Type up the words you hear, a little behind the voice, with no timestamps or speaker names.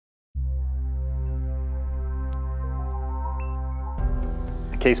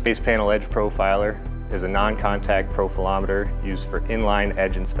Case-based panel edge profiler is a non-contact profilometer used for inline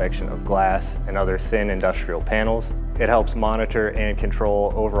edge inspection of glass and other thin industrial panels. It helps monitor and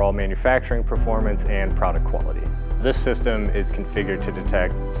control overall manufacturing performance and product quality. This system is configured to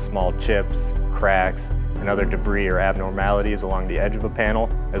detect small chips, cracks, and other debris or abnormalities along the edge of a panel,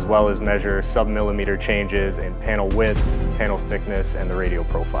 as well as measure sub-millimeter changes in panel width, panel thickness, and the radial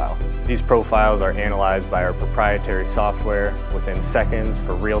profile. These profiles are analyzed by our proprietary software within seconds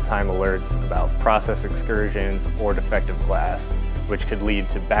for real-time alerts about process excursions or defective glass, which could lead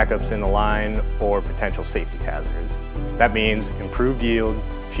to backups in the line or potential safety hazards. That means improved yield,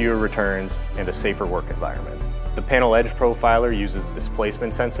 fewer returns, and a safer work environment. The panel edge profiler uses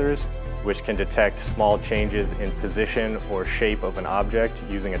displacement sensors, which can detect small changes in position or shape of an object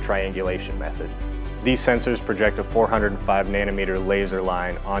using a triangulation method. These sensors project a 405 nanometer laser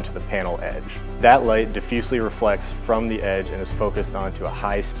line onto the panel edge. That light diffusely reflects from the edge and is focused onto a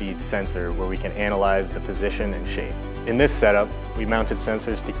high-speed sensor where we can analyze the position and shape. In this setup, we mounted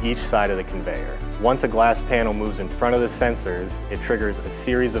sensors to each side of the conveyor. Once a glass panel moves in front of the sensors, it triggers a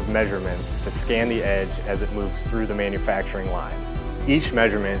series of measurements to scan the edge as it moves through the manufacturing line. Each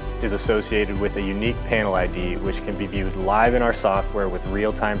measurement is associated with a unique panel ID, which can be viewed live in our software with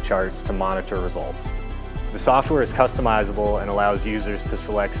real-time charts to monitor results. The software is customizable and allows users to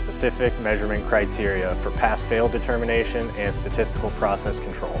select specific measurement criteria for pass-fail determination and statistical process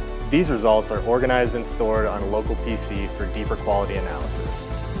control. These results are organized and stored on a local PC for deeper quality analysis.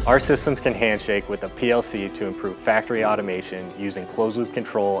 Our systems can handshake with a PLC to improve factory automation using closed-loop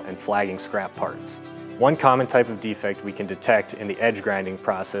control and flagging scrap parts. One common type of defect we can detect in the edge grinding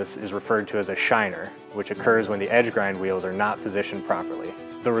process is referred to as a shiner, which occurs when the edge grind wheels are not positioned properly.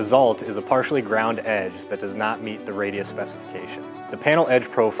 The result is a partially ground edge that does not meet the radius specification. The panel edge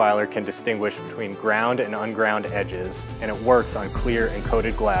profiler can distinguish between ground and unground edges, and it works on clear and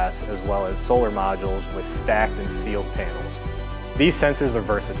coated glass as well as solar modules with stacked and sealed panels. These sensors are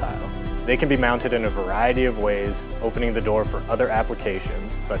versatile. They can be mounted in a variety of ways, opening the door for other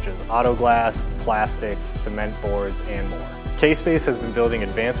applications such as auto glass, plastics, cement boards, and more. Case-Base has been building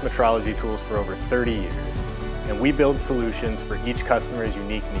advanced metrology tools for over 30 years, and we build solutions for each customer's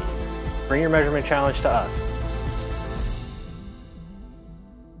unique needs. Bring your measurement challenge to us.